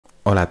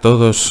Hola a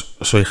todos,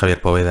 soy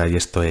Javier Poveda y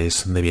esto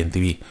es de Bien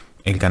TV,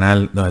 el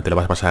canal donde te lo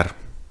vas a pasar,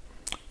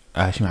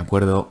 a ver si me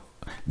acuerdo,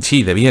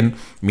 sí, de bien,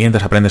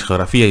 mientras aprendes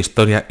geografía,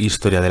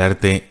 historia del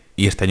arte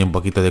y este año un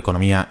poquito de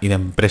economía y de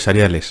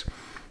empresariales.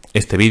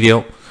 Este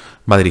vídeo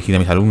va dirigido a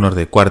mis alumnos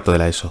de cuarto de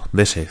la ESO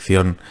de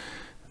sección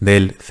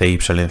del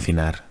CEIPSO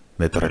Encinar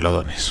de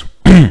Torrelodones.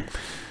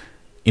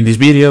 In this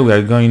video we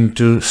are going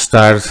to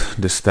start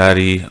the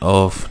study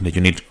of the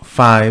Unit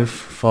 5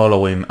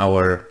 following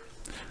our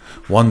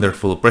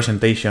wonderful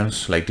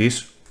presentations like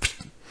this,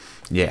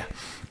 yeah,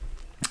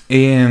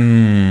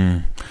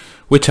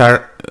 which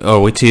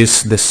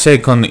is the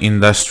second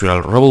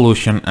industrial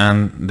revolution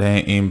and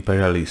the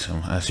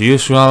imperialism. As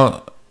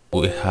usual,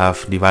 we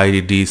have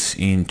divided this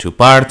into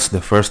parts.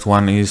 The first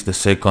one is the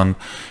second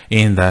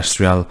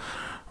industrial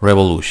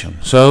revolution.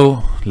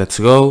 So let's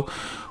go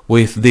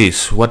with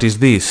this. What is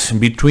this?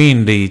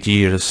 Between the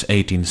years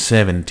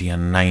 1870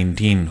 and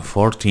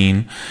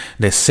 1914,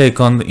 the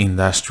second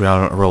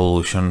industrial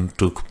revolution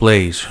took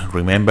place.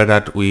 Remember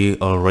that we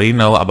already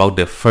know about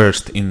the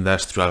first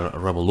industrial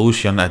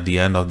revolution at the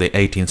end of the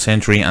 18th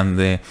century and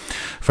the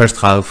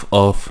first half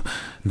of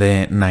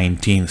the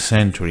 19th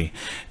century.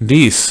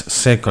 This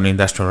second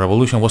industrial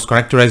revolution was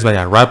characterized by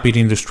a rapid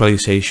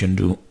industrialization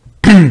due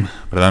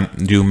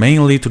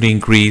mainly to the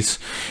increase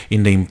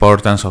in the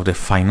importance of the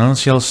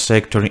financial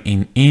sector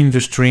in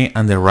industry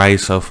and the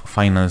rise of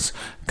finance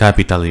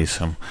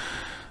capitalism.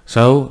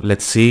 So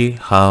let's see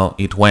how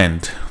it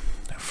went.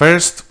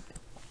 First,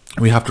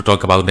 we have to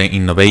talk about the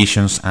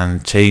innovations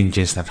and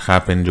changes that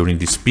happened during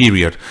this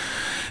period.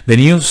 The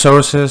new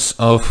sources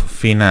of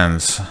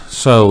finance.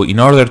 So in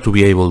order to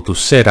be able to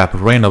set up,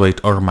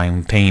 renovate or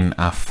maintain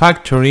a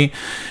factory,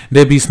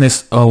 the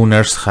business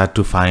owners had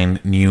to find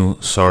new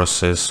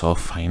sources of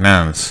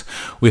finance.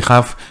 We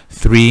have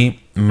three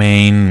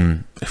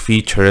main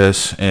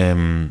features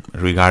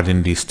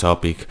regarding this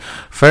topic.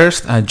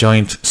 First, a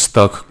joint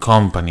stock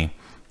company,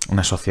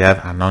 una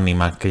sociedad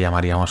anónima que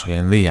llamaríamos hoy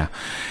en día.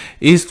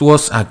 It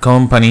was a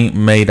company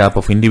made up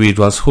of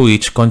individuals who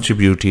each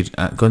contributed,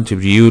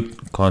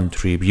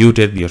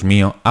 Dios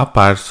mío, a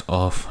part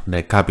of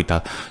the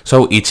capital.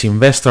 So each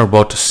investor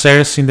bought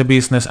shares in the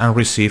business and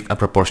received a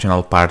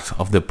proportional part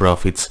of the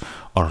profits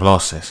or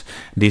losses.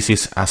 This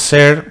is a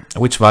share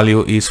which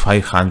value is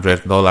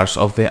 $500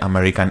 of the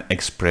American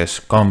Express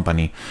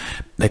company,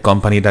 the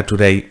company that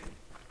today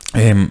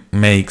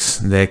makes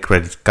the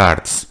credit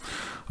cards.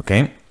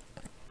 Okay.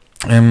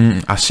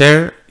 A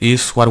share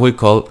is what we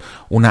call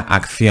una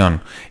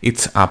acción.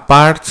 It's a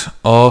part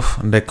of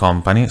the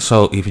company.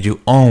 So if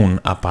you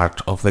own a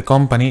part of the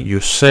company, you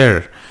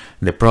share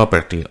the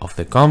property of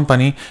the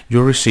company,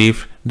 you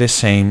receive the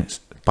same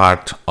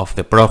part of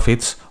the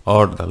profits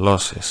or the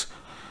losses,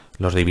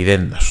 los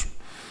dividendos.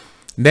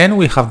 Then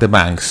we have the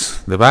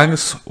banks. The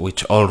banks,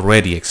 which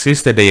already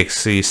existed, they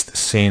exist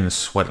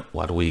since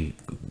what we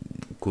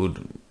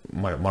could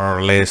more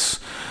or less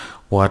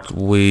what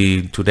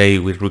we today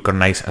we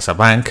recognize as a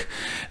bank.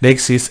 They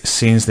exist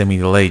since the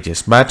Middle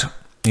Ages, but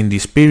in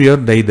this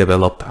period they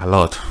developed a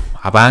lot.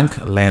 A bank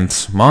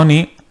lends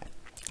money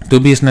to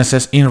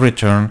businesses in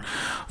return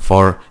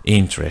for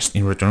interest,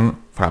 in return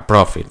for a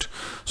profit.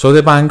 So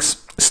the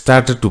banks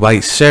started to buy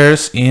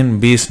shares in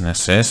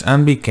businesses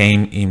and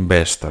became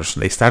investors.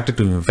 They started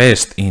to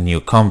invest in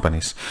new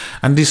companies,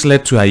 and this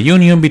led to a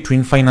union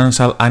between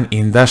financial and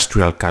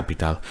industrial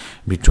capital,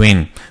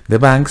 between the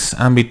banks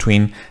and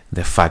between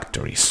the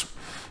factories.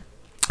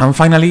 And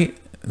finally,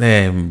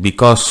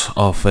 because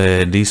of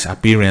this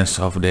appearance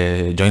of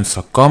the joint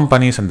stock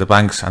companies and the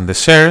banks and the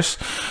shares,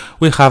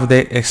 we have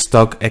the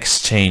stock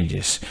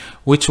exchanges,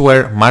 which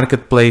were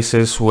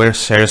marketplaces where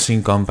shares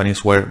in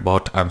companies were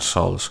bought and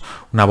sold,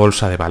 una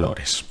bolsa de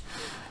valores.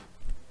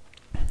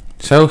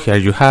 So here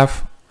you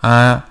have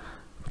a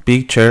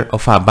picture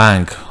of a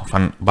bank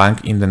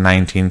in the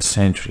 19th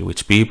century,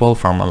 which people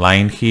from a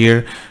line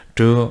here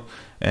to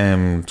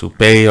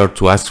pay or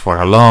to ask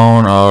for a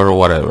loan or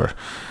whatever.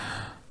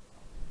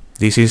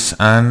 This is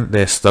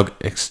the stock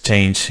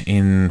exchange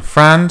in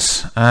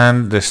France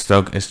and the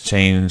stock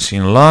exchange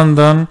in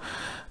London,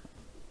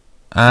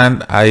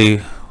 and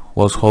I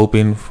was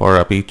hoping for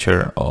a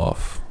picture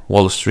of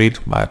Wall Street,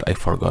 but I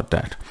forgot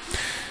that.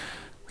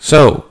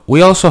 So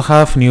we also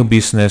have new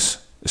business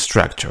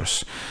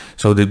structures.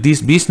 So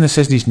these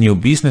new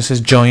businesses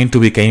joined to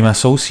become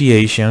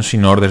associations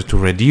in order to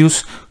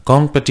reduce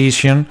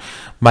competition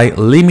by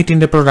limiting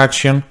the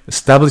production,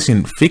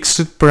 establishing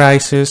fixed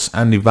prices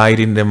and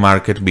dividing the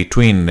market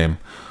between them.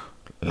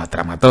 La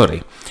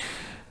tramatore.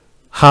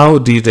 How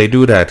did they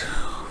do that?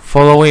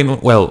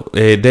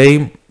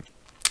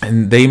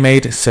 They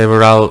made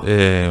several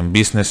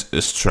business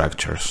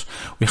structures.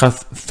 We have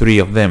three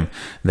of them.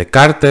 The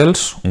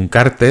cartels, un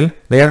cartel,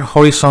 they are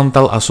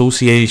horizontal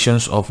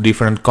associations of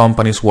different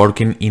companies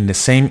working in the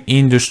same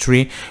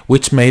industry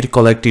which made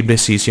collective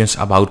decisions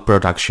about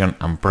production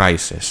and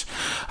prices.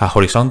 A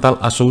horizontal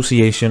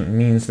association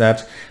means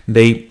that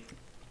they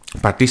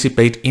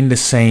participate in the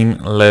same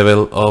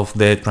level of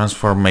the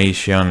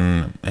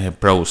transformation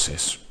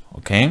process.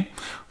 Okay?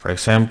 For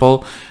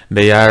example,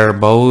 they are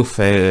both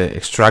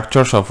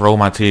extractors of raw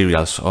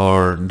materials,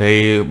 or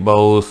they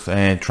both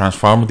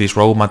transform these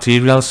raw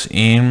materials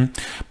in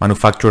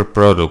manufactured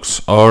products,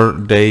 or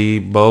they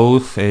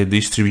both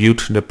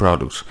distribute the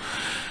products.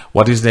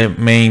 What is the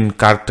main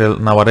cartel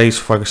nowadays?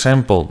 For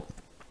example,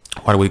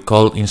 what we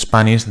call in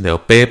Spanish the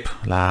OPEP,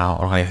 la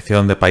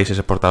Organización de Países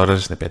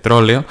Exportadores de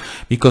Petróleo,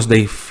 because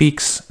they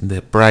fix the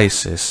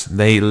prices,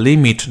 they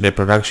limit the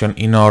production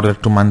in order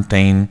to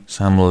maintain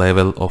some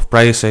level of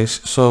prices,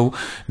 so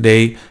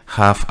they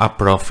have a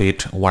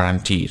profit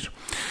guaranteed.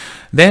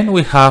 Then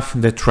we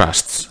have the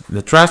trusts.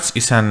 The trust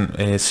is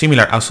a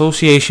similar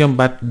association,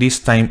 but this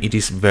time it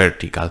is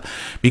vertical,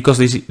 because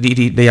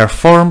they are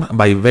formed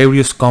by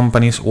various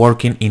companies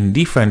working in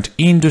different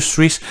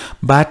industries,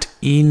 but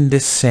in the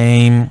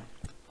same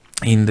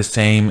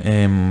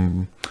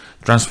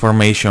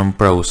transformation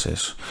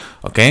process,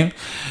 okay,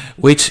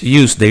 which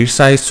use their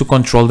size to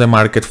control the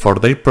market for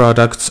their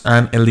products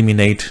and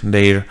eliminate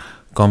their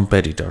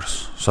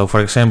competitors. So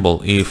for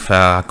example, if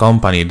a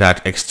company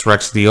that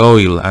extracts the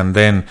oil and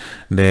then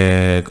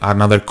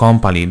another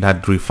company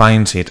that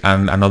refines it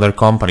and another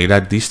company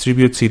that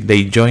distributes it,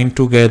 they join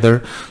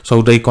together,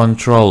 so they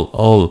control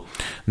all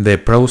the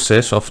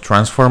process of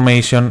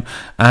transformation,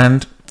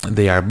 and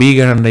they are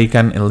bigger and they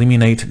can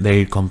eliminate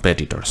their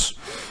competitors.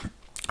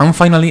 And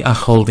finally, a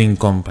holding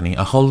company.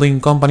 A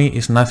holding company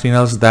is nothing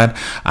else than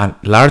a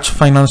large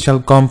financial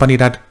company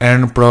that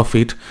earns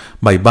profit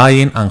by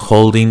buying and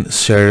holding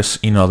shares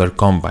in other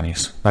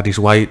companies. That is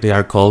why they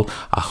are called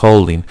a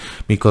holding,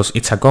 because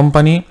it's a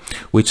company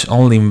which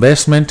only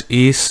investment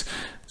is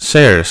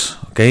shares.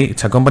 Okay,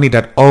 it's a company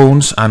that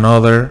owns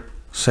another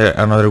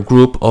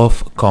group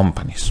of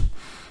companies,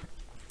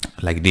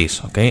 like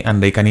this. Okay,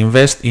 and they can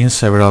invest in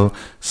several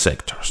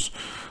sectors.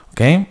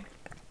 Okay.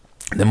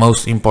 The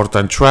most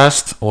important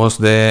trust was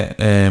the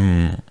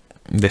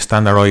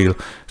Standard Oil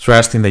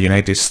Trust in the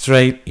United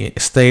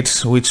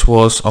States, which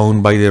was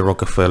owned by the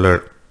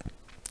Rockefeller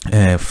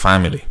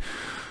family.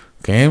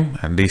 Okay,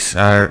 and these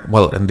are,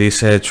 well, and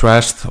this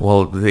trust,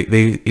 well,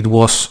 it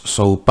was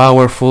so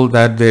powerful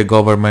that the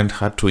government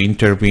had to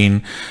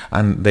intervene,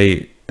 and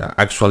they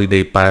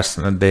passed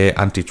the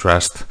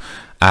Antitrust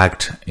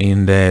Act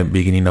in the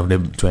beginning of the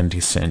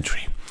 20th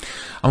century.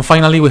 And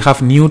finally, we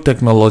have new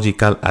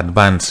technological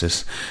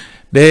advances.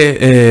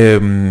 There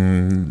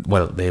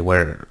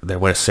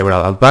were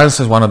several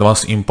advances. One of the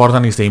most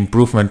important is the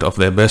improvement of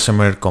the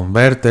Bessemer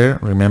converter.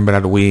 Remember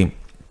that we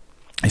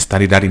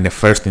studied that in the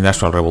first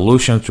industrial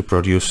revolution to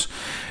produce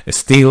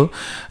steel,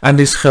 and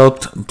this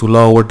helped to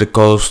lower the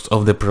cost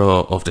of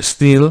the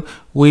steel,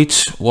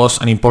 which was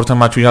an important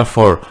material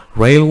for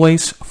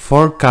railways,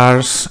 for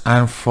cars,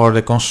 and for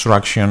the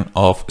construction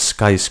of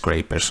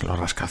skyscrapers, los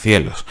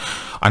rascacielos.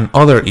 And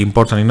other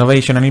important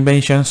innovation and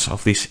inventions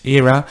of this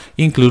era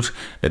include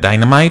the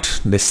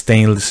dynamite, the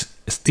stainless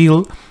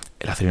steel,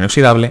 el acero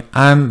inoxidable,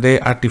 and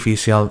the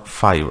artificial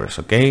fibers.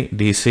 Okay,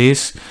 this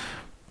is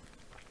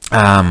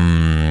a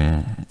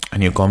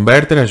new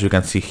converter, as you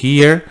can see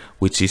here,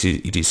 which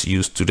it is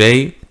used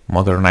today,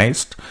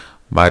 modernized,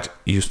 but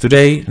used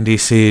today.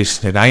 This is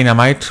the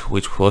dynamite,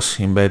 which was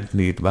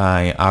invented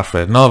by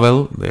Alfred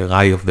Nobel, the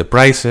guy of the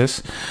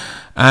prices,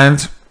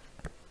 and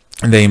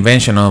the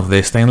invention of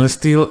the stainless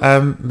steel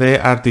and the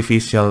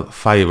artificial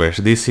fibers.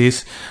 This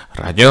is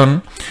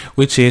rayón,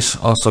 which is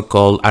also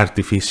called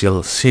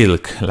artificial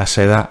silk, la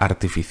seda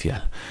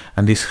artificial,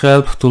 and this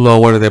helped to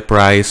lower the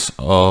price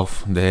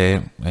of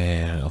the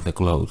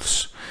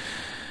clothes.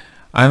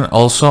 And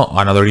also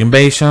another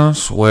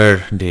inventions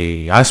were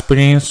the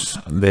aspirins,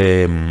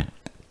 the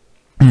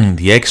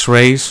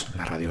X-rays,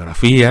 las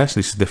radiografías.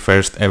 This is the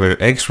first ever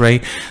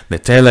X-ray, the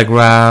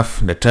telegraph,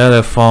 the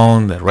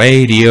telephone, the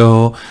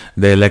radio,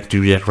 the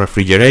electric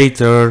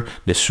refrigerator,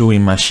 the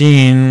sewing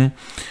machine,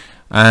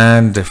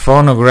 and the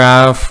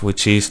phonograph,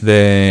 which is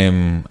the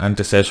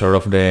antecessor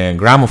of the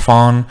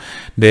gramophone,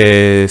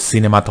 the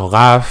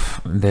cinematograph,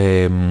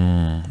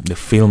 the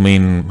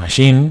filming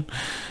machine,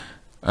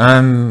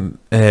 and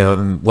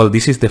well,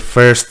 this is the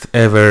first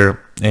ever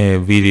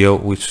video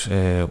which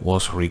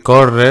was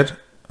recorded.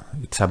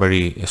 It's a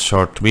very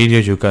short video.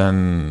 You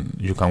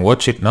can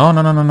watch it. No.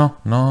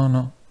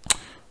 Vamos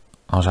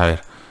a ver.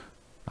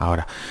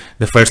 Ahora,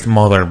 the first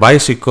modern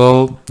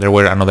bicycle. There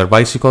were another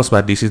bicycles,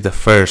 but this is the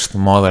first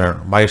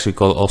modern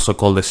bicycle, also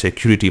called the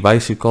security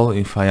bicycle,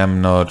 if I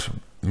am not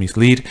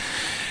misled.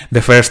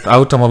 The first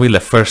automobile, the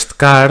first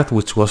car,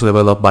 which was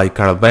developed by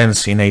Carl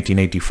Benz in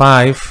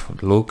 1885.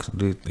 Look,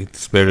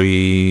 it's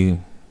very,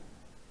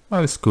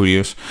 well, it's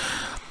curious.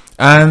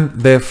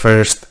 And the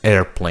first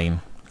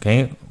airplane,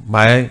 okay,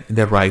 by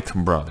the Wright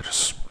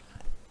brothers.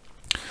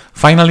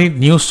 Finally,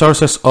 new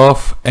sources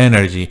of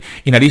energy.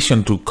 In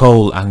addition to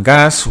coal and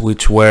gas,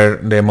 which were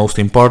the most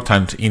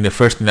important in the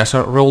first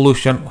industrial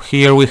revolution,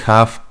 here we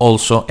have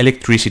also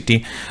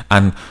electricity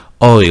and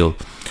oil.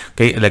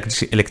 Okay,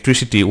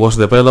 electricity was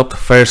developed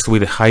first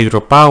with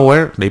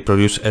hydropower. They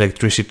produced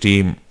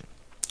electricity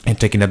and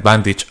taking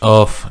advantage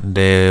of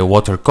the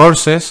water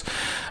courses.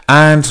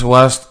 And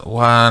was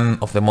one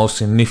of the most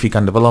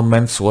significant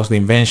developments was the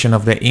invention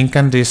of the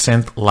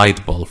incandescent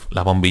light bulb,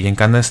 la bombilla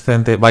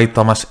incandescente, by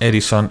Thomas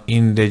Edison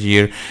in the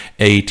year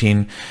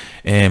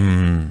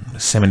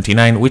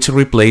 1879, which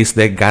replaced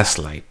the gas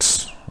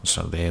lights.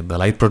 So the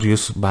light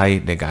produced by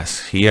the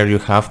gas. Here you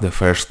have the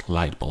first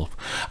light bulb.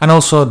 And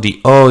also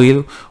the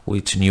oil,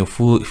 which new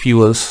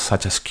fuels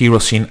such as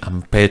kerosene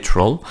and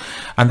petrol,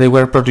 and they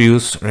were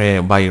produced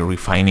by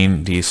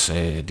refining this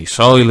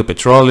oil,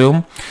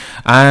 petroleum.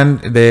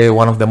 And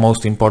one of the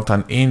most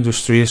important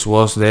industries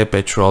was the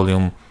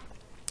petroleum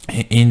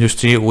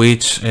industry,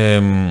 which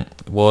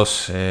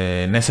was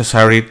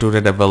necessary to the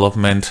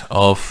development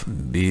of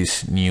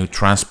these new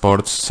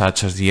transports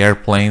such as the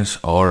airplanes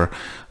or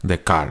the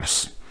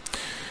cars.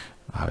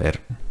 A ver,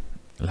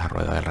 la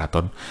rueda del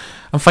ratón.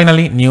 And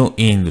finally, new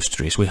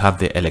industries. We have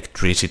the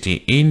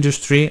electricity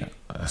industry,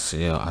 as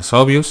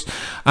obvious,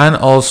 and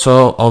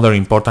also other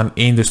important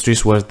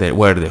industries were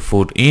the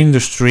food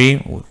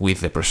industry with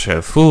the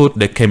preserved food,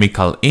 the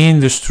chemical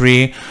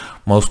industry,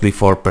 mostly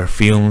for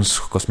perfumes,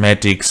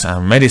 cosmetics,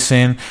 and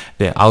medicine,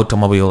 the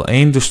automobile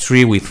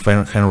industry with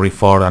Henry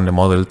Ford and the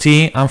Model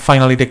T, and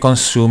finally the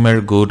consumer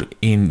goods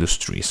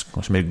industries,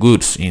 la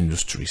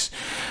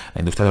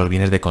industria de los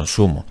bienes de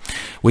consumo,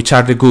 which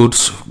are the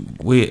goods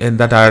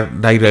that are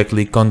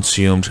directly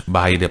consumed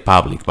by the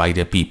public, by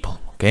the people.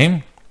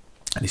 Okay.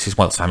 This is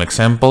some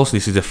examples.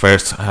 This is the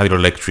first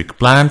hydroelectric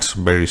plant,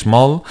 very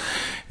small.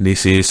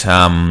 This is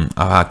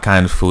a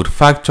canned food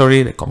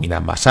factory, the comida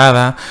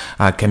envasada,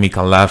 a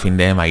chemical lab in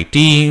the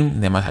MIT,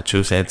 the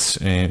Massachusetts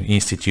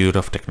Institute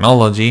of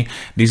Technology.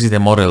 This is the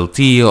Model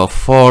T of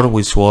Ford,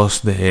 which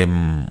was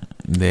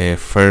the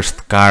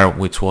first car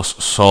which was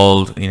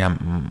sold in a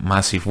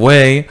massive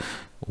way.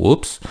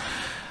 Whoops.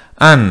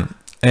 And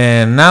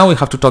now we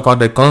have to talk about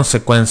the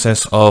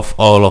consequences of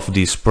all of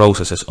these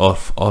processes,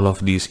 of all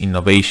of these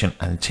innovation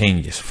and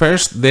changes.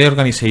 First, the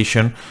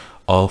organization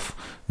of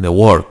the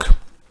work.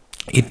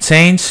 It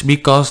changed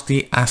because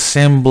the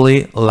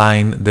assembly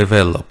line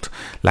developed,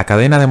 la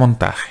cadena de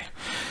montaje.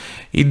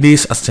 In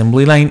this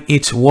assembly line,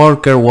 each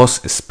worker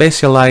was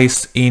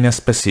specialized in a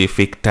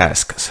specific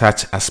task,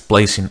 such as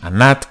placing a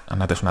nut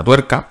es una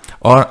tuerca,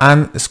 or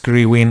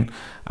unscrewing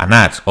a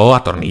nut, o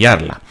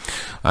atornillarla.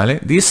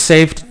 ¿Vale? This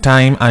saved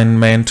time and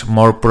meant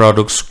more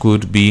products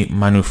could be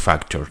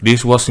manufactured.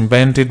 This was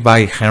invented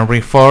by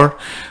Henry Ford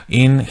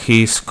in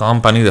his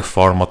company, the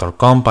Ford Motor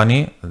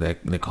Company,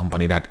 the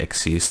company that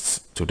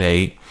exists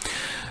today.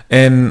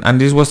 And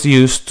this was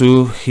used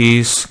to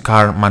his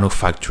car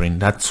manufacturing.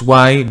 That's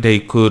why they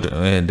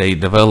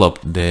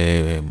developed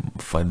the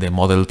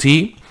Model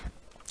T.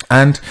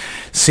 And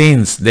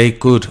since they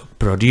could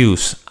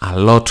produce a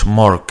lot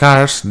more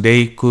cars,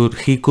 he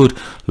could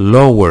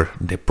lower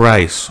the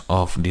price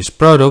of these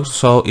products,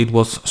 so it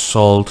was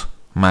sold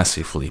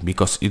massively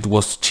because it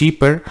was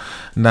cheaper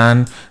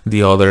than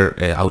the other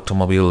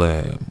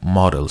automobile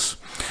models.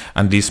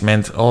 And this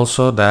meant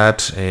also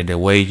that the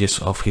wages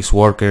of his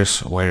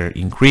workers were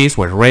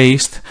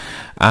raised,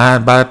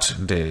 but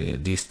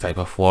this type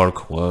of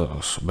work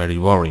was very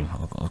boring,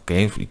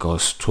 okay,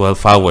 because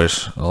 12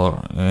 hours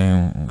or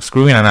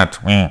screwing a nut,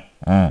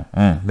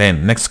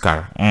 then next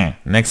car,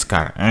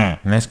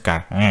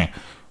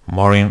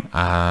 boring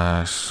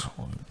as,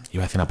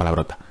 iba a decir una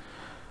palabrota,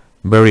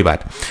 very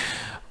bad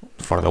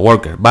for the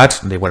worker, but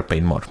they were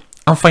paid more.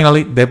 And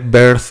finally, the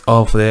birth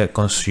of the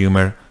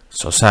consumer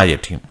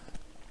society.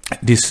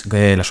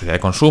 La sociedad de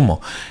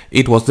consumo.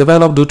 It was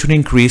developed due to an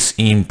increase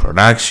in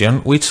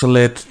production, which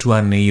led to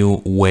a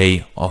new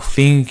way of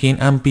thinking,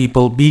 and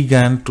people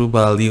began to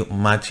value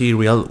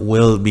material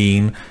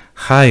well-being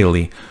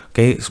highly.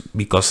 Okay,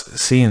 because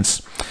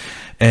since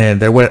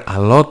there were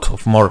a lot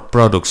of more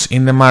products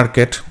in the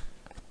market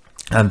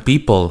and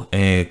people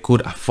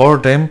could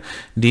afford them,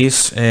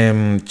 this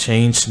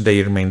changed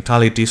their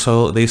mentality,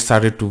 so they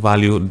started to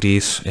value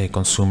these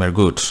consumer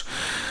goods.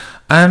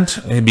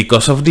 And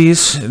because of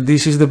this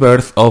is the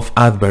birth of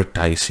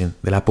advertising,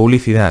 de la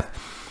publicidad.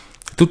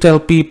 To tell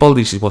people,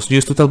 this was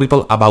used to tell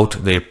people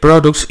about their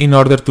products in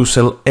order to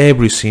sell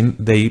everything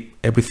they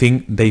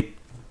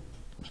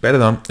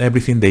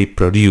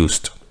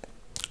produced,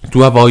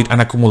 to avoid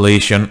an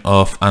accumulation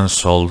of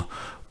unsold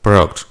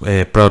products,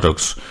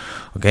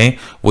 okay,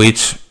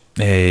 which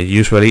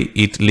usually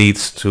it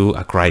leads to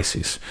a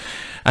crisis.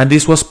 And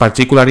this was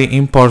particularly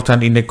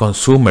important in the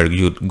consumer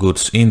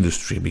goods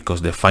industry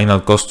because the final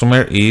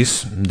customer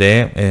is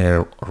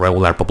the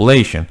regular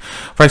population.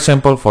 For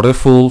example, for the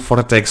food, for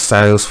the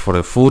textiles, for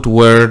the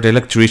footwear, the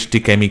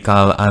electricity,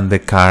 chemical, and the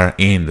car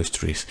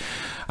industries.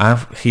 And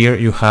here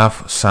you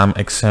have some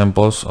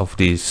examples of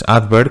these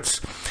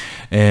adverts.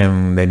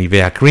 The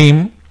Nivea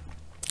Cream,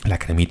 la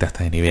cremita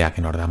esta de Nivea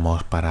que nos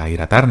damos para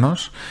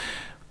hidratarnos.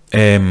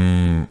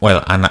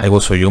 well, and I will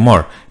show you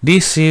more.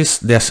 This is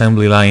the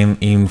assembly line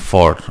in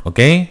Ford,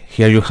 okay?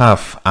 Here you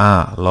have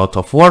a lot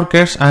of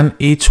workers and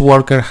each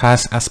worker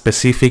has a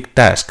specific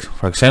task.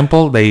 For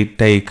example, they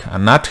take a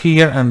nut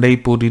here and they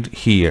put it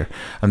here,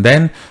 and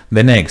then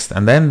the next,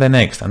 and then the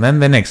next, and then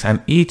the next,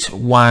 and each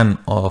one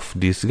of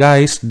these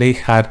guys, they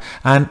had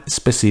a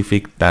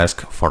specific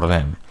task for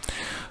them,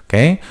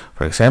 okay?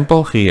 For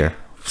example, here,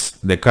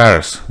 the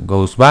cars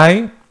goes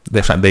by,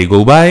 they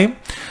go by,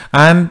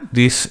 and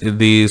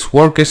these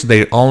workers,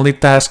 their only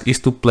task is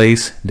to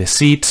place the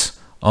seats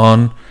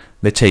on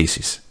the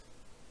chassis,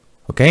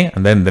 okay?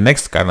 And then the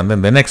next car, and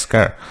then the next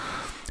car.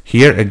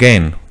 Here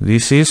again,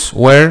 this is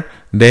where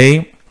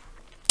they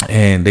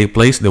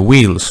place the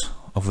wheels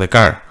of the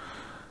car,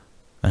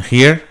 and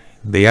here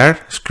they are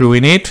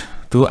screwing it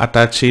to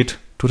attach it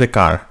to the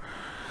car.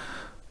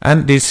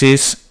 And this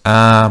is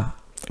a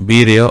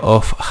video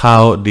of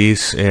how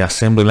this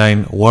assembly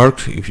line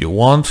worked. If you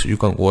want, you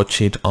can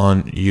watch it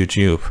on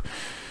YouTube.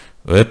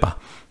 Epa.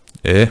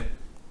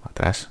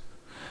 Atrás.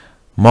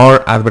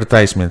 More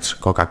advertisements.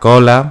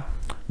 Coca-Cola,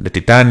 the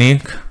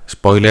Titanic,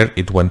 spoiler,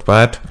 it went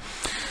bad.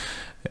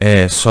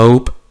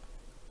 Soap,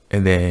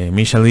 the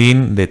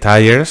Michelin, the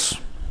tires,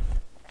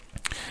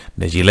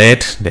 the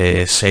Gillette,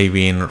 the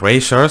shaving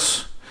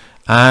razors,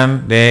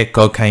 and the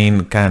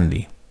cocaine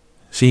candy.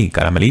 Sí,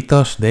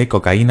 caramelitos de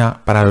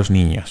cocaína para los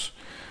niños.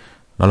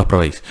 No los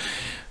probéis.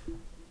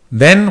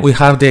 Then we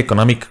have the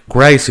economic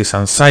crisis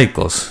and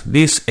cycles.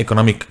 This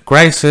economic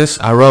crisis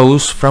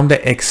arose from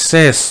the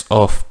excess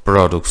of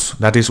products.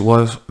 That is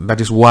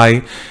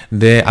why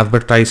the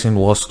advertising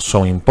was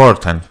so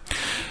important.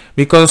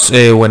 Because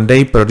when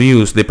they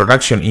produced, the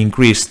production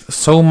increased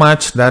so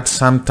much that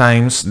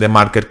sometimes the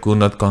market could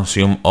not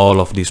consume all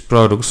of these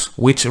products,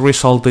 which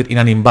resulted in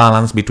an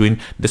imbalance between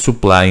the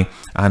supply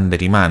and the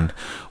demand.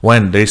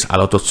 When there is a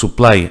lot of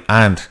supply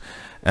and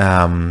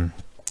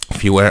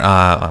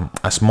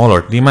a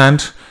smaller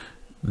demand,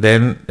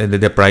 then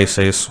the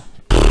prices,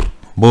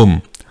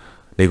 boom,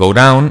 they go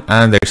down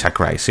and there is a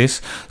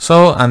crisis.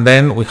 So, and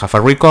then we have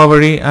a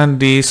recovery, and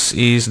this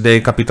is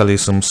the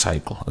capitalism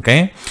cycle,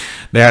 okay?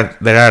 There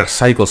are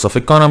cycles of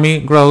economy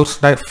growth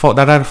that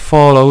are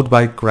followed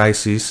by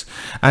crisis,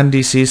 and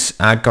this is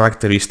a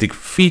characteristic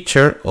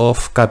feature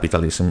of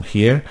capitalism.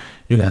 Here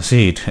you can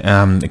see it,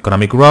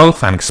 economic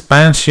growth and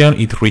expansion,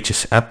 it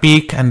reaches a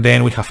peak, and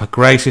then we have a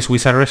crisis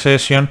with a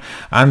recession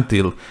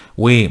until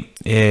we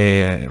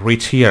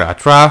reach here a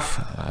trough,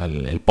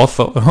 el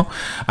pozo,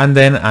 and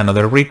then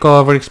another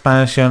recovery,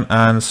 expansion,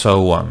 and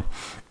so on.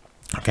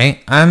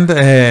 Okay,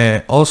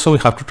 and also we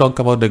have to talk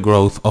about the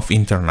growth of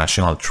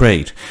international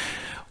trade.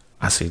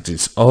 As it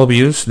is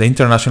obvious, the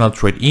international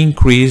trade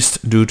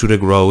increased due to the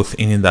growth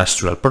in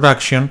industrial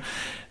production,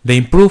 the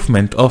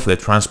improvement of the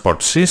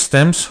transport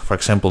systems, for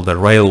example the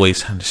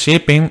railways and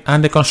shipping,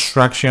 and the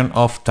construction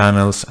of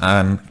tunnels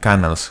and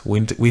canals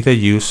with the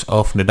use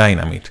of the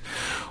dynamite.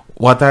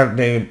 What are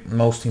the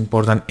most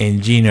important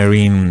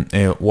engineering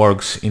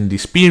works in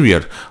this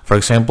period? For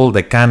example,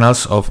 the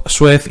canals of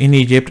Suez in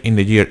Egypt in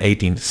the year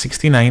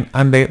 1869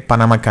 and the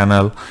Panama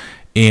Canal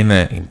in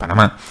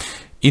Panama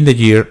in the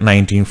year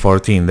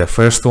 1914. The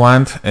first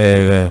one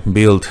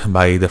built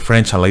by the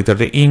French and later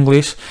the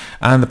English,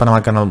 and the Panama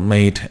Canal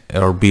made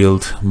or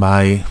built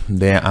by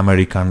the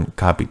American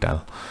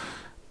capital.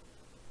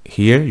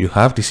 Here you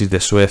have, this is the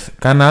Suez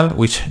Canal,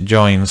 which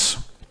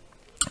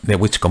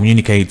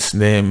communicates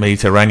the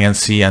Mediterranean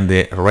Sea and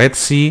the Red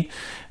Sea,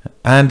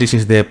 and this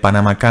is the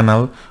Panama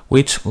Canal,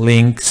 which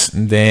links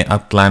the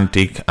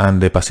Atlantic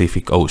and the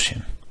Pacific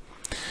Ocean.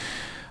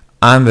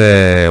 And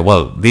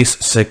well, this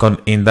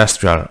second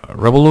industrial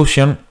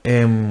revolution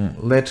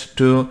led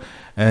to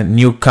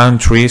new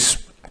countries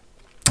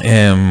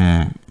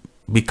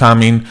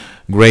becoming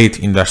great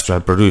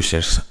industrial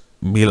producers.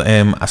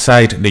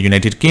 Aside the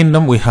United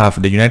Kingdom, we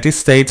have the United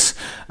States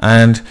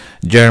and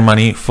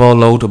Germany,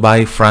 followed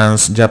by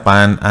France,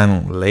 Japan,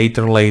 and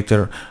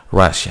later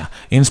Russia.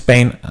 In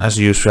Spain, as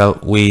usual,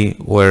 we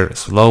were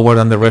slower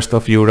than the rest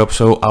of Europe,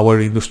 so our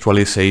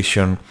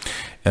industrialization,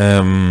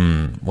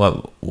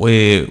 well,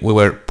 we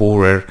were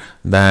poorer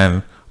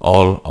than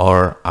all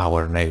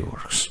our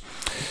neighbors.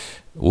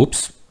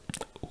 Oops.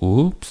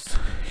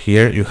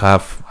 Here you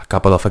have a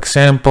couple of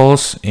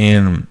examples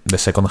in the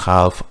second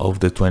half of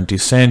the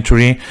 20th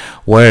century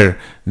where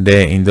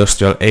the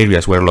industrial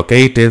areas were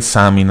located,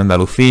 some in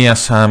Andalusia,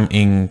 some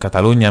in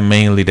Catalonia,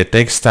 mainly the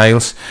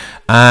textiles,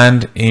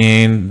 and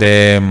in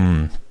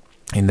the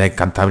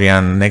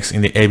Cantabrian,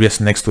 in the areas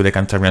next to the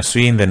Cantabrian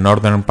Sea, in the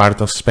northern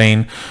part of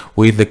Spain,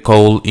 with the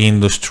coal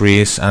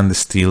industries and the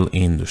steel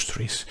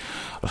industries.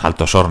 Los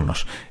altos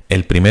hornos.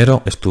 El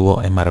primero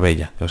estuvo en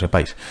Marbella, que lo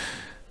sepáis.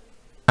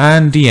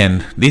 And the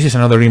end. This is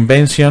another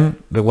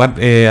invention,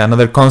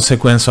 another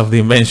consequence of the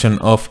invention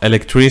of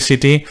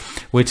electricity,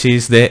 which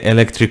is the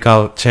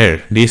electrical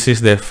chair. This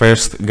is the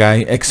first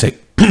guy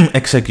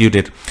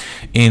executed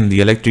in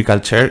the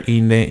electrical chair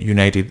in the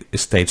United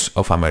States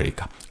of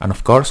America. And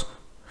of course,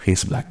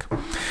 he's black.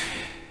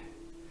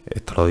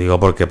 Esto lo digo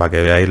porque para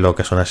que veáis lo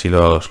que son así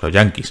los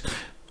yankees.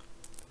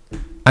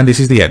 And this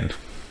is the end.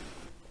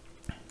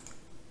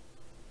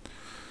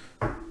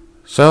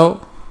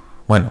 So,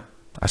 bueno,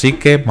 así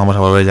que vamos a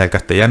volver ya al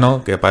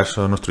castellano, que para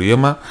eso es nuestro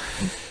idioma.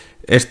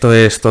 Esto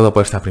es todo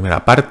por esta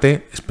primera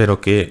parte. Espero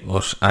que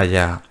os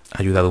haya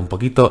ayudado un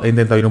poquito. He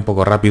intentado ir un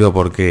poco rápido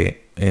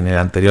porque en el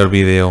anterior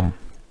vídeo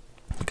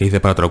que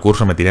hice para otro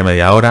curso me tiré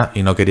media hora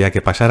y no quería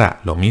que pasara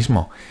lo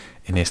mismo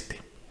en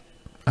este.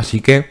 Así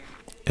que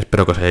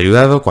espero que os haya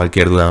ayudado.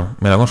 Cualquier duda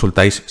me lo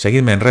consultáis.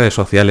 Seguidme en redes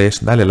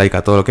sociales, dale like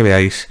a todo lo que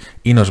veáis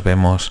y nos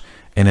vemos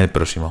en el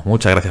próximo.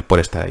 Muchas gracias por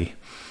estar ahí.